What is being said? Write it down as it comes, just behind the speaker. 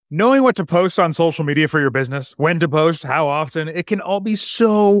Knowing what to post on social media for your business, when to post, how often, it can all be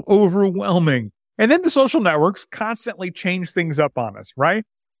so overwhelming. And then the social networks constantly change things up on us, right?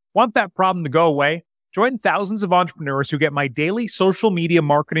 Want that problem to go away? Join thousands of entrepreneurs who get my daily social media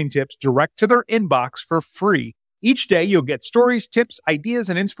marketing tips direct to their inbox for free. Each day, you'll get stories, tips, ideas,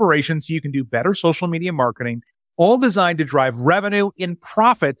 and inspiration so you can do better social media marketing, all designed to drive revenue and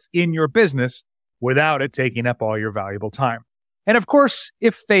profits in your business without it taking up all your valuable time. And of course,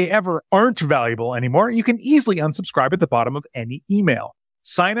 if they ever aren't valuable anymore, you can easily unsubscribe at the bottom of any email.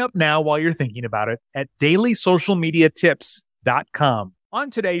 Sign up now while you're thinking about it at dailysocialmediatips.com. On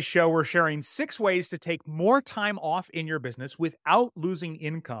today's show, we're sharing 6 ways to take more time off in your business without losing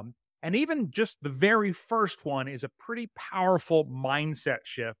income. And even just the very first one is a pretty powerful mindset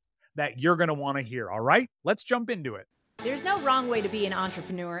shift that you're going to want to hear. All right, let's jump into it. There's no wrong way to be an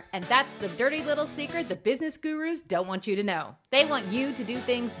entrepreneur, and that's the dirty little secret the business gurus don't want you to know. They want you to do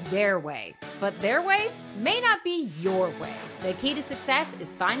things their way, but their way may not be your way. The key to success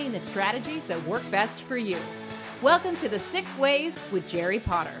is finding the strategies that work best for you. Welcome to the 6 Ways with Jerry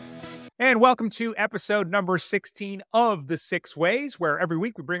Potter. And welcome to episode number 16 of the 6 Ways, where every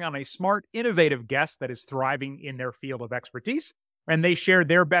week we bring on a smart, innovative guest that is thriving in their field of expertise. And they share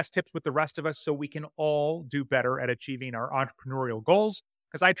their best tips with the rest of us so we can all do better at achieving our entrepreneurial goals.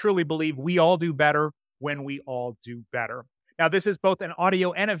 Because I truly believe we all do better when we all do better. Now, this is both an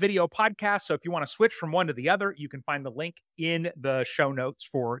audio and a video podcast. So if you want to switch from one to the other, you can find the link in the show notes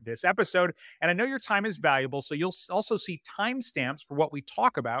for this episode. And I know your time is valuable, so you'll also see timestamps for what we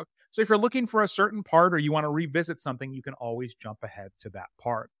talk about. So if you're looking for a certain part or you want to revisit something, you can always jump ahead to that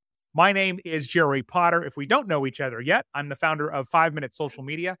part. My name is Jerry Potter. If we don't know each other yet, I'm the founder of 5 Minute Social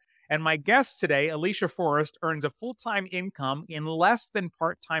Media. And my guest today, Alicia Forrest, earns a full-time income in less than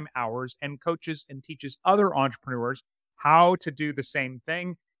part-time hours and coaches and teaches other entrepreneurs how to do the same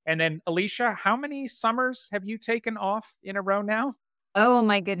thing. And then, Alicia, how many summers have you taken off in a row now? Oh,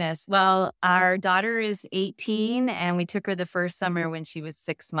 my goodness. Well, our daughter is 18 and we took her the first summer when she was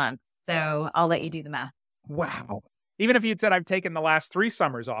 6 months. So I'll let you do the math. Wow. Even if you'd said I've taken the last 3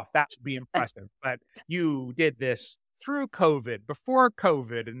 summers off, that would be impressive. But you did this through COVID, before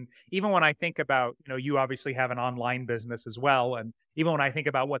COVID. And even when I think about, you obviously have an online business as well. And even when I think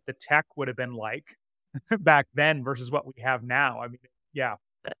about what the tech would have been like back then versus what we have now, I mean, yeah,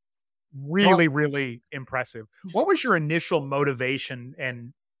 really impressive. What was your initial motivation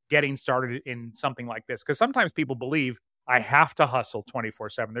in getting started in something like this? Because sometimes people believe I have to hustle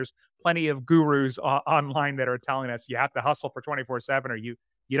 24/7. There's plenty of gurus online that are telling us you have to hustle for 24/7 or you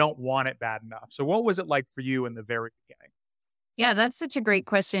don't want it bad enough. So what was it like for you in the very beginning? Yeah, that's such a great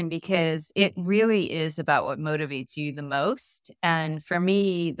question because it really is about what motivates you the most. And for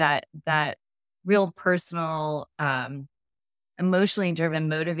me, that real personal, emotionally driven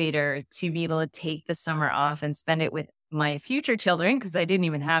motivator to be able to take the summer off and spend it with my future children, because I didn't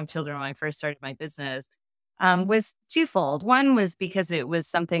even have children when I first started my business, was twofold. One was because it was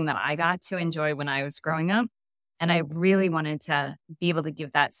something that I got to enjoy when I was growing up. And I really wanted to be able to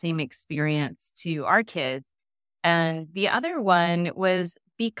give that same experience to our kids. And the other one was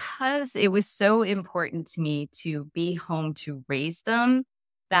because it was so important to me to be home to raise them.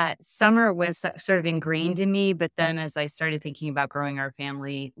 That summer was sort of ingrained in me. But then as I started thinking about growing our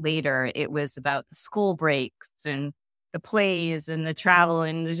family later, it was about the school breaks and the plays and the travel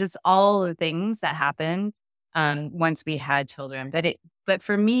and there's just all the things that happened once we had children. But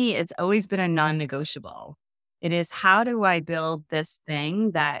for me, it's always been a non-negotiable. It is, how do I build this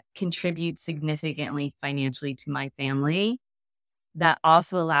thing that contributes significantly financially to my family that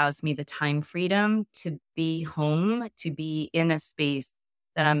also allows me the time freedom to be home, to be in a space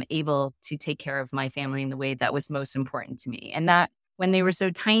that I'm able to take care of my family in the way that was most important to me. And that when they were so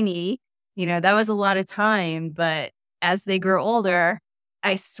tiny, that was a lot of time. But as they grow older,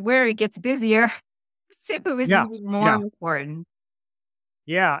 I swear it gets busier. So it was even more important.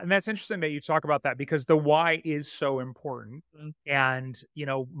 Yeah. And that's interesting that you talk about that because the why is so important. Mm-hmm. And,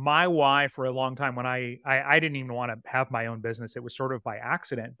 my why for a long time when I didn't even want to have my own business, it was sort of by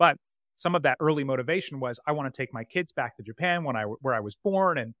accident. But some of that early motivation was I want to take my kids back to Japan where I was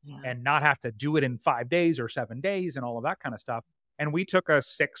born and not have to do it in 5 days or 7 days and all of that kind of stuff. And we took a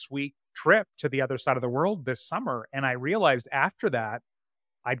 6-week trip to the other side of the world this summer. And I realized after that,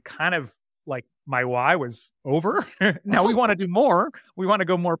 I'd kind of like my why was over. Now we want to do more. We want to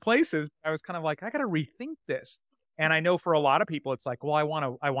go more places. I was kind of like, I got to rethink this. And I know for a lot of people, it's like, well, I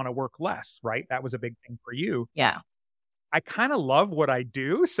want to work less, right? That was a big thing for you. Yeah. I kind of love what I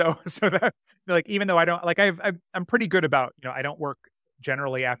do. So that like, even though I don't like, I'm pretty good about, I don't work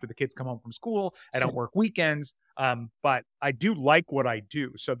generally after the kids come home from school. I don't work weekends, but I do like what I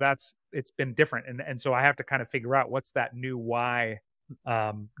do. So it's been different. And so I have to kind of figure out what's that new why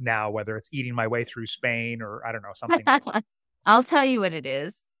now, whether it's eating my way through Spain or I don't know, something. I'll tell you what it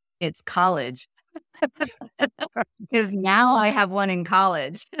is. It's college. Because now I have one in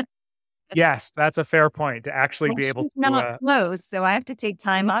college. Yes, that's a fair point to actually be able to. Not close, so I have to take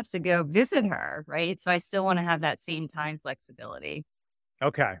time off to go visit her, right? So I still want to have that same time flexibility.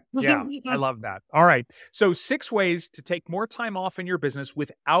 Okay. Yeah, I love that. All right. So 6 ways to take more time off in your business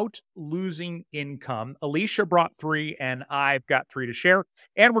without losing income. Alicia brought 3 and I've got 3 to share.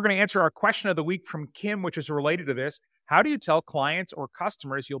 And we're going to answer our question of the week from Kim, which is related to this. How do you tell clients or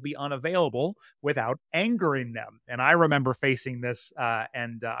customers you'll be unavailable without angering them? And I remember facing this,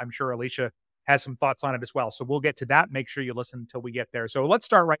 and I'm sure Alicia has some thoughts on it as well. So we'll get to that. Make sure you listen until we get there. So let's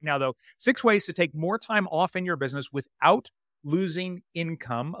start right now, though. 6 ways to take more time off in your business without losing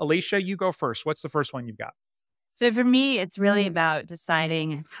income. Alicia, you go first. What's the first one you've got? So for me, it's really about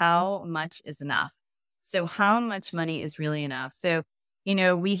deciding how much is enough. So how much money is really enough? So,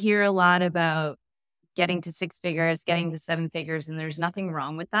 we hear a lot about getting to 6 figures, getting to 7 figures, and there's nothing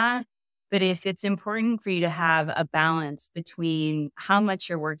wrong with that. But if it's important for you to have a balance between how much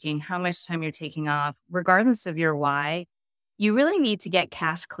you're working, how much time you're taking off, regardless of your why, you really need to get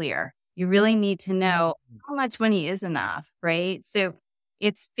cash clear. You really need to know how much money is enough, right? So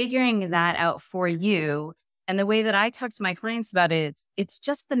it's figuring that out for you. And the way that I talk to my clients about it, it's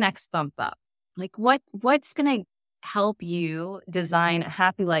just the next bump up. Like what's going to help you design a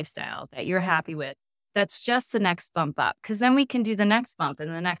happy lifestyle that you're happy with? That's just the next bump up, because then we can do the next bump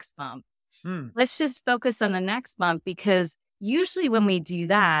and the next bump. Let's just focus on the next bump, because usually when we do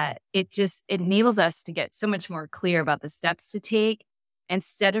that, it enables us to get so much more clear about the steps to take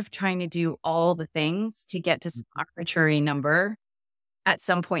instead of trying to do all the things to get to some arbitrary number at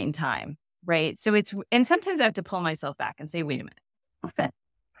some point in time. Right. So and sometimes I have to pull myself back and say, wait a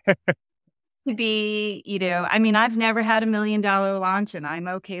minute. To be, I've never had $1 million launch and I'm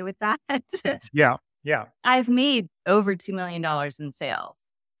okay with that. Yeah. Yeah. I've made over $2 million in sales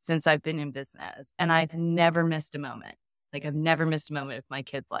since I've been in business, and I've never missed a moment. Like I've never missed a moment of my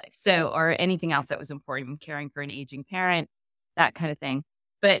kid's life. So, or anything else that was important, caring for an aging parent, that kind of thing.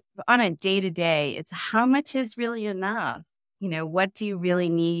 But on a day-to-day, it's how much is really enough? What do you really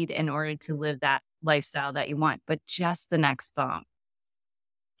need in order to live that lifestyle that you want, but just the next bump?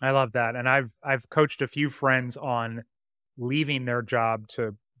 I love that. And I've coached a few friends on leaving their job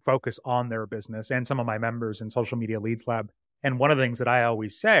to focus on their business, and some of my members in Social Media Leads Lab. And one of the things that I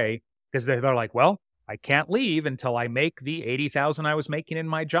always say, because they're like, well, I can't leave until I make the 80,000 I was making in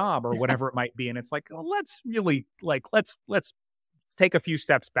my job or whatever it might be. And it's like, well, let's really let's take a few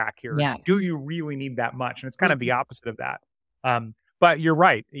steps back here. Yeah. Do you really need that much? And it's kind of the opposite of that. But you're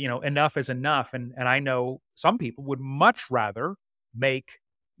right. Enough is enough. And I know some people would much rather make,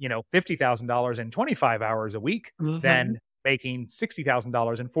 $50,000 in 25 hours a week than making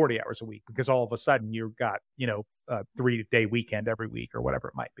 $60,000 in 40 hours a week, because all of a sudden you've got, a 3-day weekend every week or whatever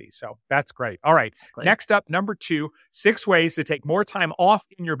it might be. So that's great. All right. Exactly. Next up, number 2, 6 ways to take more time off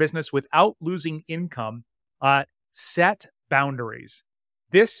in your business without losing income. Set boundaries.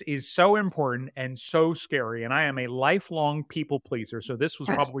 This is so important and so scary. And I am a lifelong people pleaser. So this was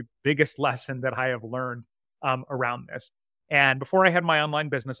probably the biggest lesson that I have learned around this. And before I had my online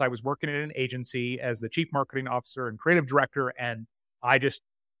business, I was working in an agency as the chief marketing officer and creative director. And I just,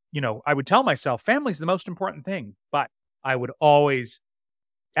 I would tell myself family's the most important thing, but I would always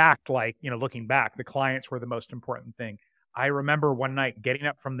act like, looking back, the clients were the most important thing. I remember one night getting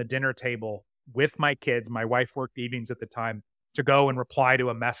up from the dinner table with my kids. My wife worked evenings at the time, to go and reply to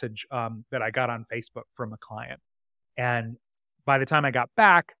a message that I got on Facebook from a client. And by the time I got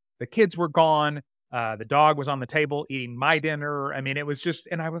back, the kids were gone. The dog was on the table eating my dinner. I mean, it was just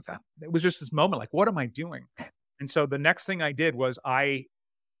this moment like, what am I doing? And so the next thing I did was I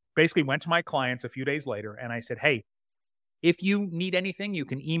basically went to my clients a few days later and I said, hey, if you need anything, you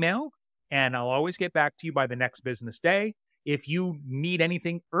can email and I'll always get back to you by the next business day. If you need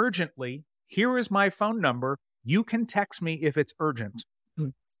anything urgently, here is my phone number. You can text me if it's urgent.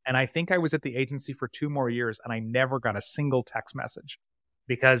 And I think I was at the agency for 2 more years and I never got a single text message,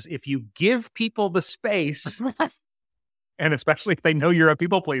 because if you give people the space, and especially if they know you're a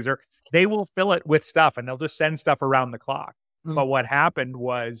people pleaser, they will fill it with stuff and they'll just send stuff around the clock. But what happened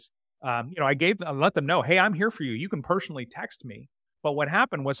was, I let them know, hey, I'm here for you. You can personally text me. But what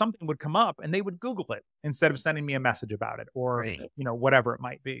happened was something would come up and they would Google it instead of sending me a message about it or, whatever it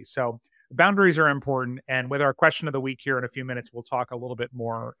might be. So boundaries are important. And with our question of the week here in a few minutes, we'll talk a little bit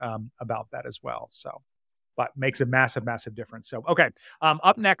more about that as well. So but makes a massive, massive difference. So, okay.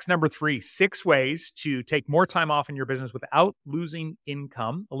 Up next, number 3, 6 ways to take more time off in your business without losing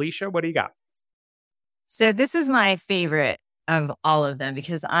income. Alicia, what do you got? So this is my favorite of all of them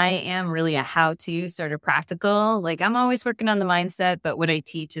because I am really a how-to sort of practical. Like I'm always working on the mindset, but what I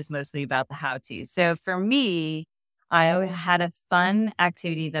teach is mostly about the how-to. So for me, I had a fun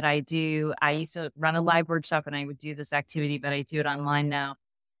activity that I do. I used to run a live workshop and I would do this activity, but I do it online now,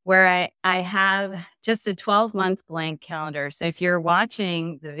 where I have just a 12-month blank calendar. So if you're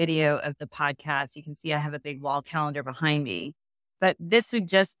watching the video of the podcast, you can see I have a big wall calendar behind me. But this would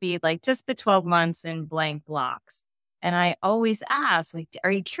just be like just the 12 months in blank blocks. And I always ask, like, are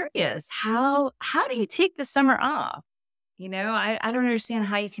you curious? How do you take the summer off? I don't understand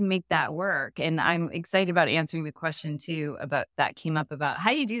how you can make that work. And I'm excited about answering the question too about that came up about how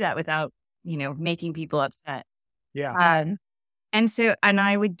you do that without, making people upset. Yeah. And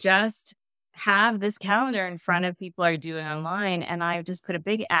I would just have this calendar in front of people are doing online. And I would just put a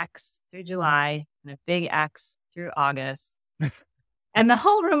big X through July and a big X through August. And the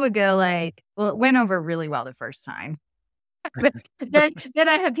whole room would go like, well, it went over really well the first time. But then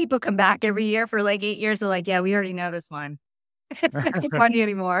I had people come back every year for like 8 years. They're like, yeah, we already know this one. It's not so funny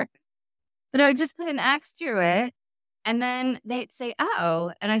anymore. But I would just put an X through it. And then they'd say,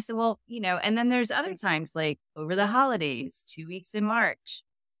 oh. And I said, well, and then there's other times like over the holidays, 2 weeks in March,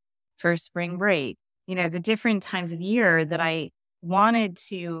 first spring break, the different times of year that I wanted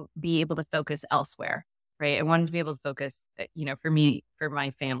to be able to focus elsewhere. Right. I wanted to be able to focus, for me, for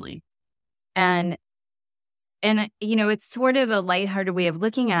my family. And it's sort of a lighthearted way of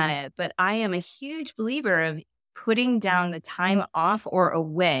looking at it, but I am a huge believer of putting down the time off or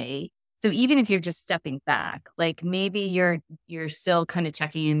away. So even if you're just stepping back, like maybe you're still kind of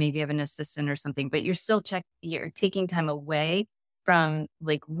checking in, maybe you have an assistant or something, but you're taking time away from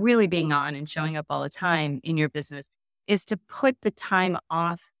like really being on and showing up all the time in your business, is to put the time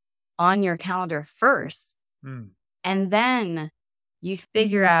off on your calendar first. And then you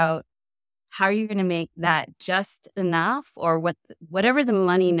figure out how you're going to make that just enough or whatever the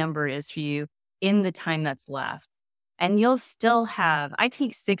money number is for you in the time that's left. And you'll still I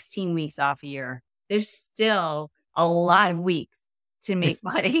take 16 weeks off a year. There's still a lot of weeks to make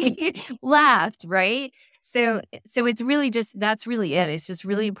money left, right? So it's really that's really it. It's just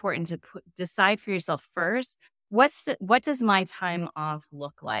really important to decide for yourself first, what does my time off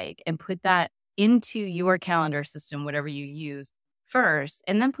look like, and put that into your calendar system, whatever you use first,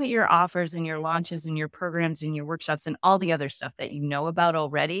 and then put your offers and your launches and your programs and your workshops and all the other stuff that you know about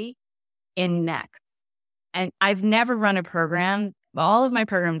already in next. And I've never run a program. All of my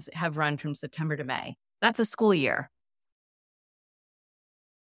programs have run from September to May. That's a school year.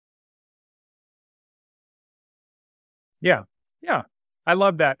 Yeah. Yeah. I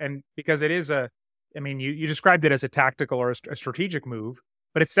love that. And because it is you described it as a tactical or a strategic move,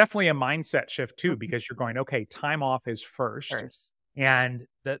 but it's definitely a mindset shift too, because you're going, okay, time off is first. And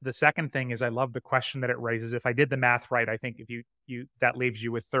the second thing is, I love the question that it raises. If I did the math right, I think if you that leaves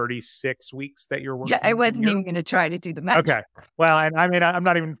you with 36 weeks that you're working. Yeah, I wasn't even going to try to do the math. Okay. Well, and I'm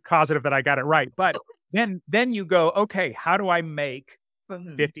not even positive that I got it right, but then you go, okay, how do I make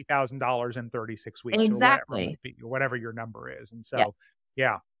 $50,000 in 36 weeks? Exactly. Or whatever your number is. And so,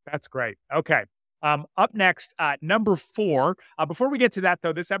 yeah, that's great. Okay. Up next, number 4. Before we get to that,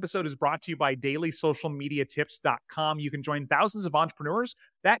 though, this episode is brought to you by dailysocialmediatips.com. You can join thousands of entrepreneurs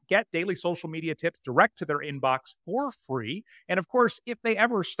that get daily social media tips direct to their inbox for free. And of course, if they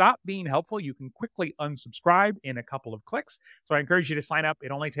ever stop being helpful, you can quickly unsubscribe in a couple of clicks. So I encourage you to sign up.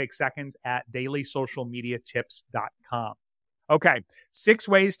 It only takes seconds at dailysocialmediatips.com. Okay, 6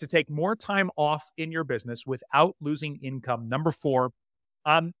 ways to take more time off in your business without losing income. Number 4.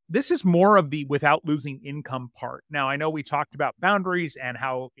 This is more of the without losing income part. Now, I know we talked about boundaries and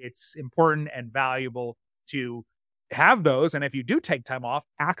how it's important and valuable to have those. And if you do take time off,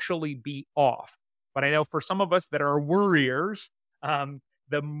 actually be off. But I know for some of us that are worriers,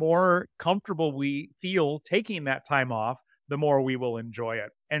 the more comfortable we feel taking that time off, the more we will enjoy it.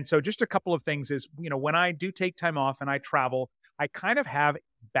 And so just a couple of things is, when I do take time off and I travel, I kind of have a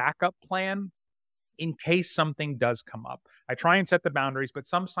backup plan in case something does come up. I try and set the boundaries, but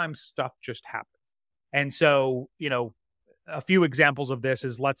sometimes stuff just happens. And so, a few examples of this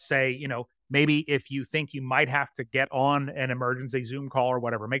is, let's say, maybe if you think you might have to get on an emergency Zoom call or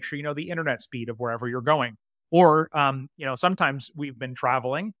whatever, make sure you know the internet speed of wherever you're going. Or, sometimes we've been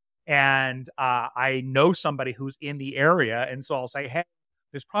traveling and I know somebody who's in the area. And so I'll say, hey,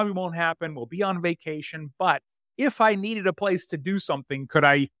 this probably won't happen. We'll be on vacation, but if I needed a place to do something, could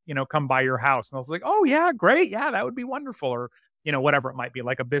I, come by your house? And I was like, oh yeah, great. Yeah, that would be wonderful. Or, whatever it might be,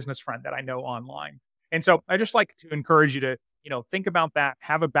 like a business friend that I know online. And so I just like to encourage you to, think about that,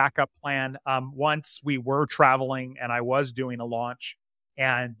 have a backup plan. Once we were traveling and I was doing a launch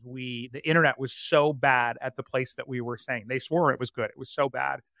and the internet was so bad at the place that we were staying. They swore it was good. It was so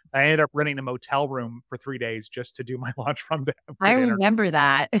bad. I ended up renting a motel room for 3 days just to do my launch from the I internet. remember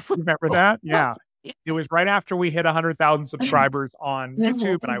that. Remember that? Yeah. It was right after we hit 100,000 subscribers on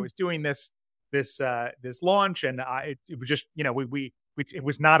YouTube, and I was doing this launch, and it was just, it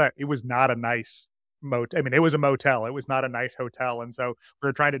was not a nice motel. I mean, it was a motel. It was not a nice hotel, and so we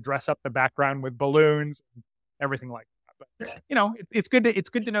were trying to dress up the background with balloons, and everything like that. But it's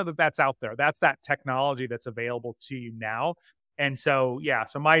good to know that that's out there. That's that technology that's available to you now. And so,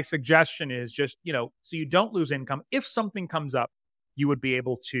 so my suggestion is just, so you don't lose income. If something comes up, you would be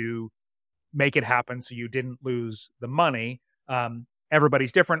able to make it happen so you didn't lose the money.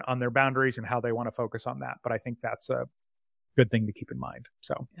 Everybody's different on their boundaries and how they want to focus on that. But I think that's a good thing to keep in mind.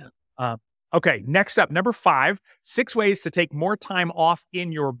 So, okay, next up, number 5, 6 ways to take more time off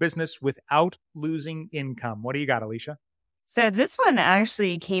in your business without losing income. What do you got, Alicia? So this one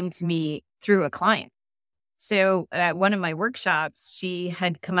actually came to me through a client. So at one of my workshops, she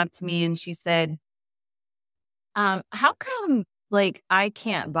had come up to me and she said, how come I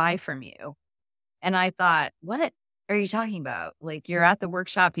can't buy from you? And I thought, what are you talking about? You're at the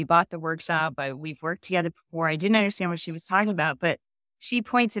workshop, you bought the workshop, we've worked together before. I didn't understand what she was talking about, but she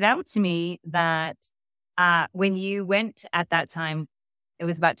pointed out to me that when you went at that time, it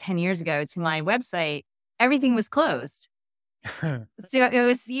was about 10 years ago, to my website, everything was closed. So it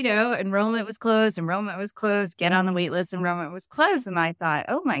was, enrollment was closed, get on the wait list, enrollment was closed. And I thought,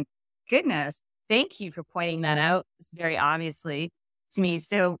 oh my goodness, thank you for pointing that out. It's very obviously to me.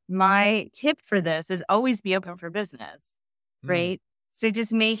 So my tip for this is always be open for business, right? So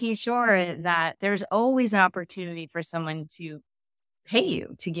just making sure that there's always an opportunity for someone to pay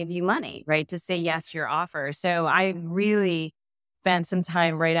you, to give you money, right? To say yes to your offer. So I really spent some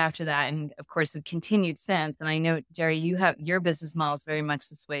time right after that. And of course, it continued since. And I know, Jerry, you have your business model is very much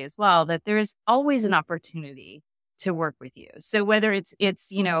this way as well, that there's always an opportunity to work with you. So whether it's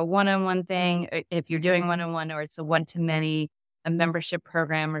a one-on-one thing, if you're doing one-on-one, or it's a one-to-many, a membership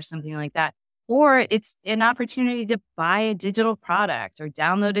program or something like that, or it's an opportunity to buy a digital product or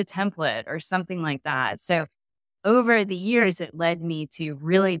download a template or something like that. So over the years, it led me to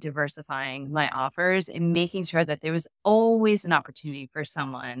really diversifying my offers and making sure that there was always an opportunity for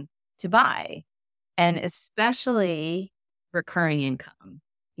someone to buy, and especially recurring income.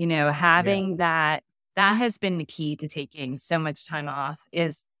 Having that has been the key to taking so much time off,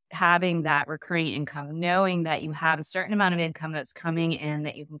 is having that recurring income, knowing that you have a certain amount of income that's coming in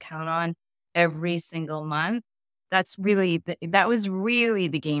that you can count on every single month. That was really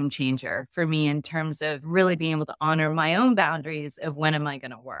the game changer for me in terms of really being able to honor my own boundaries of when am I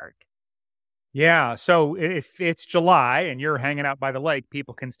going to work. Yeah. So if it's July and you're hanging out by the lake,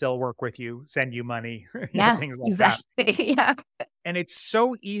 people can still work with you, send you money, things like exactly. that. Yeah. And it's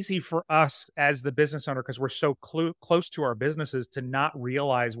so easy for us as the business owner, because we're so close to our businesses, to not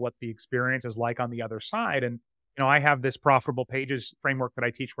realize what the experience is like on the other side. And, I have this profitable pages framework that I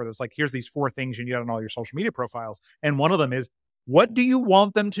teach where there's here's these 4 things you need on all your social media profiles. And one of them is, what do you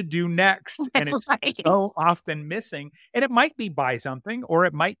want them to do next? And it's so often missing. And it might be buy something, or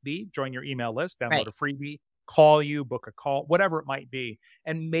it might be join your email list, download a freebie, call you, book a call, whatever it might be.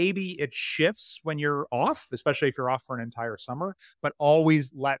 And maybe it shifts when you're off, especially if you're off for an entire summer, but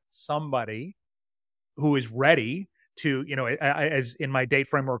always let somebody who is ready to, as in my date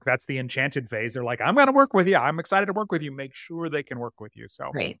framework, that's the enchanted phase. They're like, I'm going to work with you. I'm excited to work with you. Make sure they can work with you.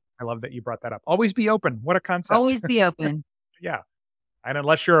 So I love that you brought that up. Always be open. What a concept. Always be open. Yeah. And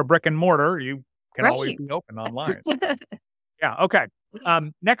unless you're a brick and mortar, you can always be open online. Yeah. Okay.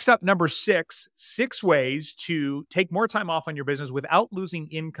 Next up, number 6 ways to take more time off on your business without losing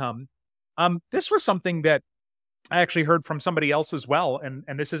income. This was something that I actually heard from somebody else as well. And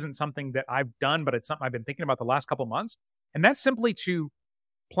this isn't something that I've done, but it's something I've been thinking about the last couple of months. And that's simply to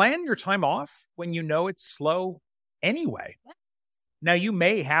plan your time off when you know it's slow anyway. Now, you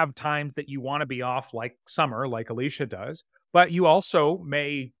may have times that you want to be off, like summer, like Alicia does, but you also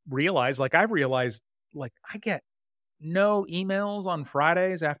may realize, I've realized, I get no emails on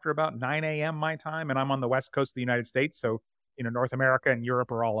Fridays after about 9 a.m. my time, and I'm on the West Coast of the United States. So, North America and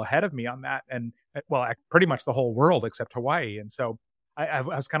Europe are all ahead of me on that. And pretty much the whole world except Hawaii. And so I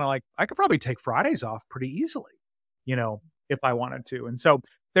was kind of like, I could probably take Fridays off pretty easily, if I wanted to. And so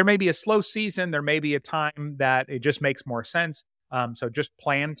there may be a slow season. There may be a time that it just makes more sense. So just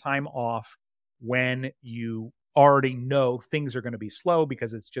plan time off when you already know things are going to be slow,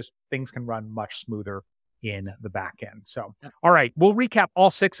 because it's just, things can run much smoother in the back end. So, all right, we'll recap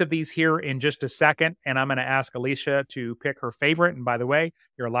all 6 of these here in just a second. And I'm going to ask Alicia to pick her favorite. And by the way,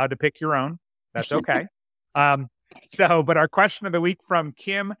 you're allowed to pick your own. That's okay. But our question of the week from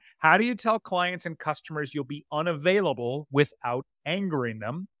Kim: how do you tell clients and customers you'll be unavailable without angering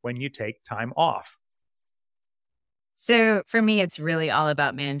them when you take time off? So for me, it's really all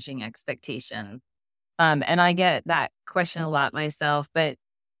about managing expectation. And I get that question a lot myself, but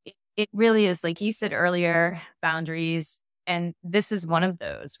it really is, like you said earlier, boundaries. And this is one of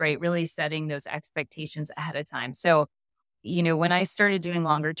those, right? Really setting those expectations ahead of time. So, when I started doing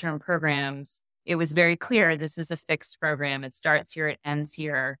longer term programs, it was very clear this is a fixed program. It starts here, it ends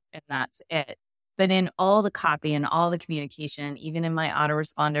here, and that's it. But in all the copy and all the communication, even in my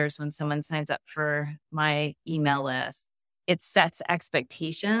autoresponders, when someone signs up for my email list, it sets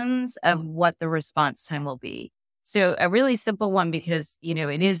expectations of what the response time will be. So a really simple one, because,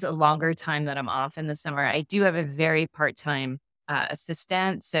 it is a longer time that I'm off in the summer. I do have a very part-time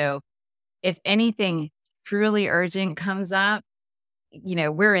assistant. So if anything truly urgent comes up,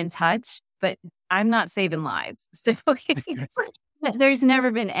 we're in touch, but I'm not saving lives. So there's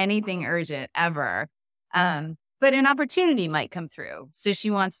never been anything urgent ever. But an opportunity might come through. So she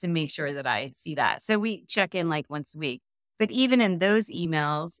wants to make sure that I see that. So we check in like once a week. But even in those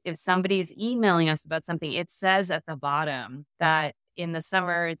emails, if somebody's emailing us about something, it says at the bottom that in the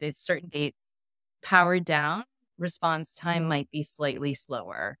summer, the certain date, powered down, response time might be slightly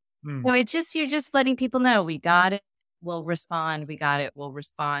slower. So you're just letting people know we got it, we'll respond. We got it, we'll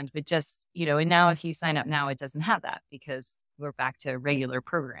respond. But just, and now if you sign up now, it doesn't have that because we're back to regular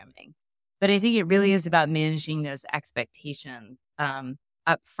programming. But I think it really is about managing those expectations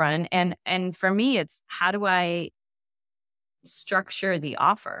up front. And for me, it's how do I structure the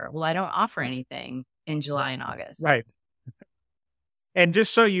offer? Well, I don't offer anything in July and August. Right. And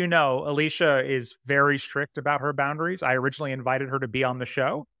just so you know, Alicia is very strict about her boundaries. I originally invited her to be on the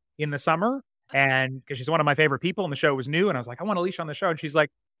show in the summer, and because she's one of my favorite people, and the show was new, and I was like, I want Alicia on the show. And she's like,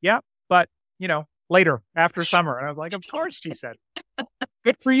 yeah, but later after summer. And I was like, of course, she said.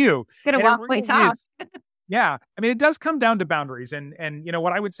 Good for you. Gonna walk my talk. Yeah. I mean, it does come down to boundaries. And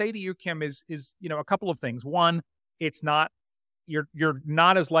what I would say to you, Kim, is a couple of things. One, it's not, you're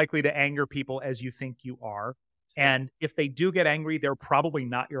not as likely to anger people as you think you are. And if they do get angry, they're probably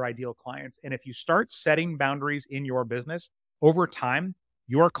not your ideal clients. And if you start setting boundaries in your business over time,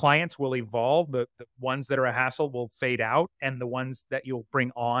 your clients will evolve. The ones that are a hassle will fade out, and the ones that you'll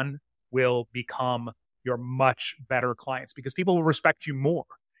bring on will become your much better clients, because people will respect you more.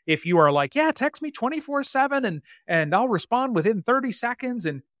 If you are like, yeah, text me 24/7 and I'll respond within 30 seconds.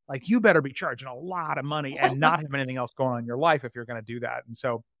 And like, you better be charging a lot of money and not have anything else going on in your life if you're going to do that. And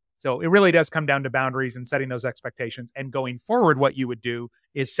so it really does come down to boundaries and setting those expectations. And going forward, what you would do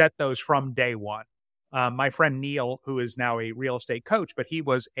is set those from day one. My friend Neil, who is now a real estate coach, but he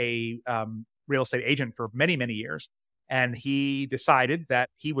was a real estate agent for many, many years. And he decided that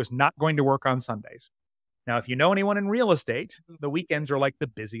he was not going to work on Sundays. Now, if you know anyone in real estate, the weekends are like the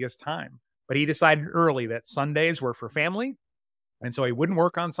busiest time. But he decided early that Sundays were for family. And so he wouldn't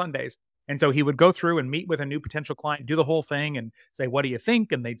work on Sundays. And so he would go through and meet with a new potential client, do the whole thing and say, what do you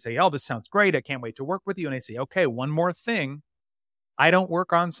think? And they'd say, oh, this sounds great. I can't wait to work with you. And I say, okay, one more thing. I don't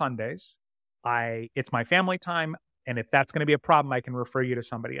work on Sundays. It's my family time. And if that's going to be a problem, I can refer you to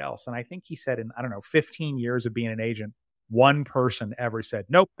somebody else. And I think he said in, 15 years of being an agent, one person ever said,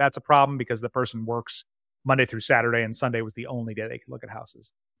 nope, that's a problem, because the person works Monday through Saturday and Sunday was the only day they could look at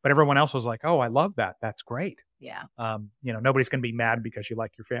houses. But everyone else was like, oh, I love that. That's great. Yeah. Nobody's going to be mad because you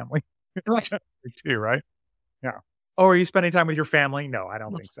like your family. Right. Too, right? Yeah. Oh, are you spending time with your family? No, I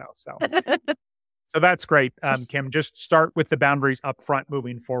don't think so. So that's great, Kim. Just start with the boundaries up front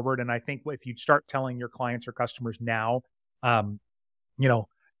moving forward. And I think if you start telling your clients or customers now,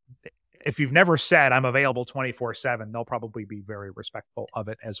 if you've never said I'm available 24/7, they'll probably be very respectful of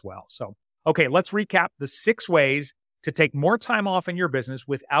it as well. So, okay, let's recap the 6 ways to take more time off in your business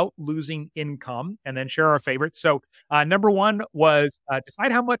without losing income, and then share our favorites. So number 1 was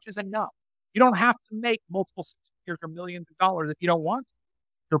decide how much is enough. You don't have to make multiple 6 figures or millions of dollars if you don't want to.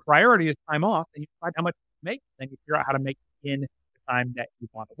 Your priority is time off, and you decide how much you make, then you figure out how to make it in the time that you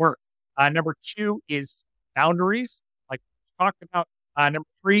want to work. Number 2 is boundaries, like we talked about. Number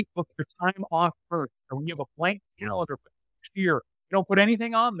 3, book your time off first. Or when you have a blank calendar for next year, you don't put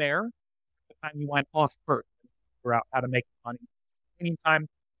anything on there the time you went off first. Figure out how to make money in the meantime.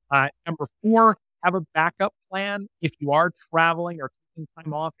 Number 4, have a backup plan. If you are traveling or taking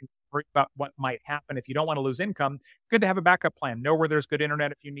time off and worry about what might happen, if you don't want to lose income, good to have a backup plan. Know where there's good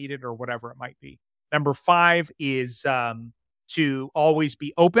internet if you need it or whatever it might be. Number 5 is to always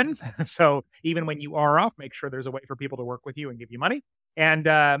be open. So even when you are off, make sure there's a way for people to work with you and give you money.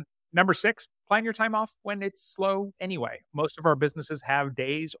 And number 6, plan your time off when it's slow anyway. Most of our businesses have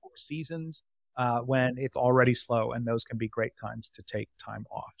days or seasons when it's already slow, and those can be great times to take time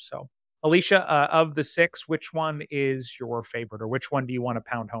off. So Alicia, of the 6, which one is your favorite, or which one do you want to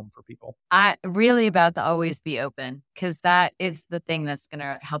pound home for people? I really about the always be open, because that is the thing that's going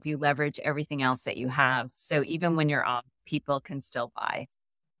to help you leverage everything else that you have. So even when you're off, people can still buy.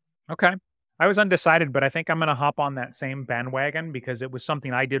 Okay. I was undecided, but I think I'm going to hop on that same bandwagon because it was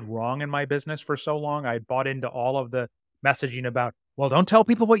something I did wrong in my business for so long. I bought into all of the messaging about, well, don't tell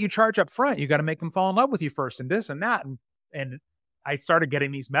people what you charge up front. You got to make them fall in love with you first, and this and that. And I started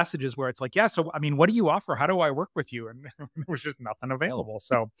getting these messages where it's like, yeah, so I mean, what do you offer? How do I work with you? And there was just nothing available.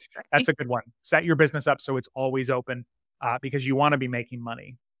 So that's a good one. Set your business up so it's always open because you want to be making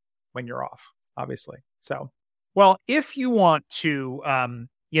money when you're off, obviously. So, well, if you want to,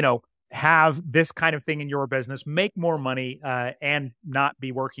 have this kind of thing in your business, make more money and not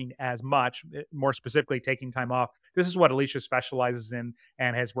be working as much, more specifically taking time off. This is what Alicia specializes in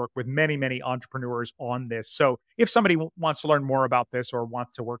and has worked with many, many entrepreneurs on this. So if somebody wants to learn more about this or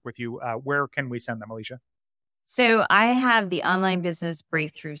wants to work with you, where can we send them, Alicia? So I have the online business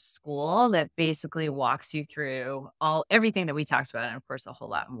breakthrough school that basically walks you through everything that we talked about, and of course a whole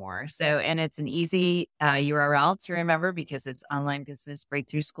lot more. So, and it's an easy URL to remember because it's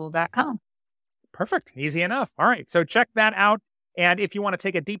onlinebusinessbreakthroughschool.com. Perfect. Easy enough. All right. So check that out. And if you want to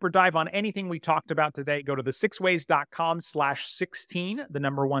take a deeper dive on anything we talked about today, go to the6ways.com/16, the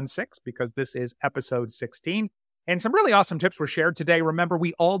number 16, because this is episode 16. And some really awesome tips were shared today. Remember,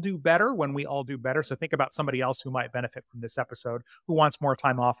 we all do better when we all do better. So think about somebody else who might benefit from this episode, who wants more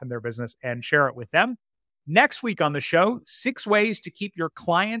time off in their business, and share it with them. Next week on the show, 6 ways to keep your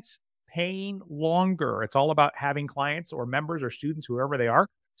clients paying longer. It's all about having clients or members or students, whoever they are,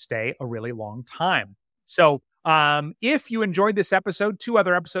 stay a really long time. So if you enjoyed this episode, 2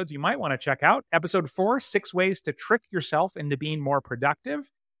 other episodes you might want to check out. Episode 4, 6 ways to trick yourself into being more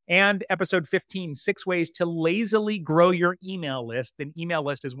productive. And episode 15, 6 ways to lazily grow your email list. An email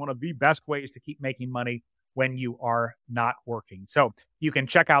list is one of the best ways to keep making money when you are not working. So you can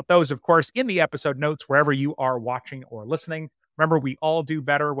check out those, of course, in the episode notes, wherever you are watching or listening. Remember, we all do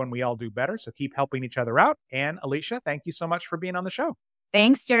better when we all do better. So keep helping each other out. And Alicia, thank you so much for being on the show.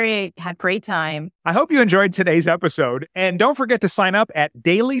 Thanks, Jerry. Had a great time. I hope you enjoyed today's episode. And don't forget to sign up at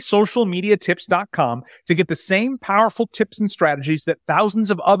dailysocialmediatips.com to get the same powerful tips and strategies that thousands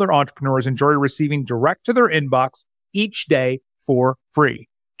of other entrepreneurs enjoy receiving direct to their inbox each day for free.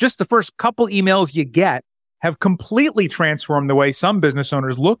 Just the first couple emails you get have completely transformed the way some business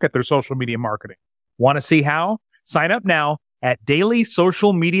owners look at their social media marketing. Want to see how? Sign up now at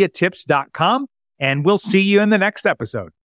dailysocialmediatips.com, and we'll see you in the next episode.